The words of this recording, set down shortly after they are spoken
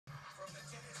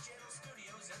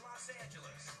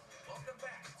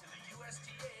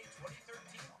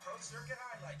Circuit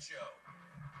Highlight Show.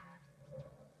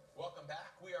 Welcome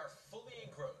back. We are fully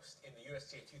engrossed in the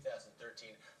USTA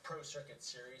 2013 Pro Circuit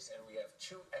Series, and we have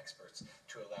two experts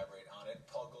to elaborate on it.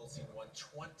 Paul Goldstein won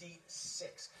 26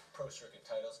 Pro Circuit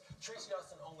titles. Tracy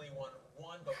Austin only won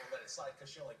one, but we'll let it slide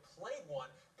because she only played one,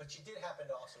 but she did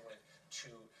happen to also win 2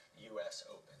 U.S.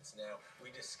 Opens. Now,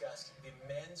 we discussed the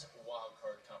men's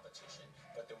wildcard competition,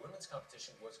 but the women's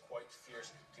competition was quite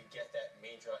fierce to get that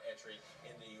main draw entry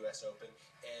in the U.S. Open,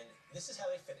 and this is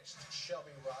how they finished.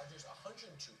 Shelby Rogers, 102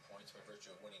 points by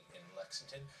virtue of winning in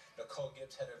Lexington. Nicole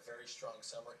Gibbs had a very strong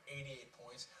summer, 88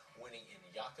 points, winning in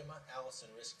Yakima.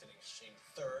 Allison Risk finishing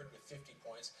third with 50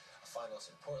 points, a finalist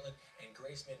in Portland. And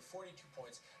Grace Min, 42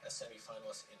 points, a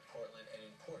semifinalist in Portland. And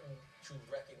important to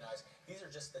recognize, these are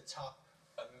just the top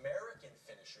American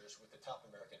finishers, with the top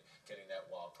American getting that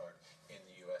wild card in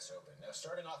the U.S. Open. Now,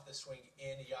 starting off the swing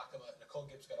in Yakima, Nicole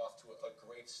Gibbs got off to a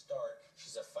great start.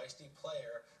 She's a feisty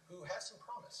player who has some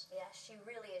promise. Yeah, she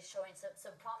really is showing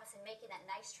some promise in making that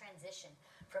nice transition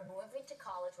from moving to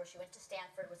college, where she went to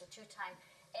Stanford, was a 2-time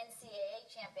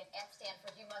NCAA champion at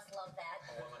Stanford. You must love that.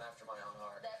 A woman after my own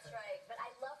heart. That's right. But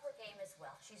I love her game as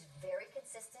well. She's very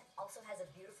consistent, also has a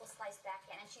beautiful slice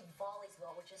backhand, and she volleys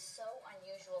well, which is so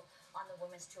unusual on the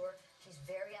women's tour. She's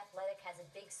very athletic, has a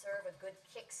big serve, a good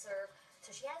kick serve.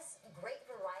 So she has great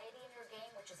variety in her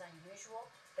game, which is unusual,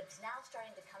 but it's now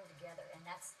starting to come together, and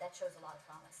that shows a lot of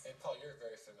promise. And Paul, you're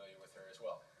very familiar with her as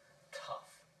well.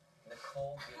 Tough.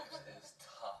 Nicole Gibbs is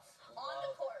tough. On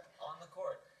the court. On the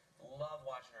court. Love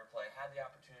watching her play. Had the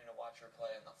opportunity to watch her play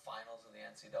in the finals of the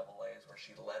NCAAs, where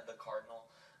she led the Cardinal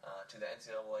to the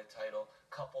NCAA title.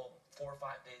 4 or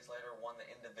 5 days later, won the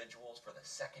individuals for the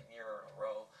 2nd year in a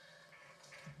row.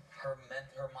 Her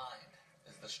mind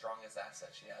is the strongest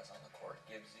asset she has on the court.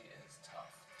 Gibbsy is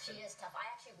tough. She is tough. I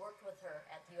actually worked with her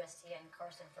at the USTA in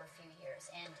Carson for a few years,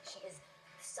 and she is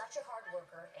such a hard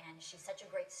worker, and she's such a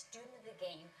great student of the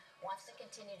game, wants to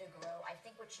continue to grow. I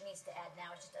think what she needs to add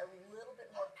now is just a little bit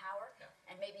more power,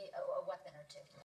 and maybe a weapon or two.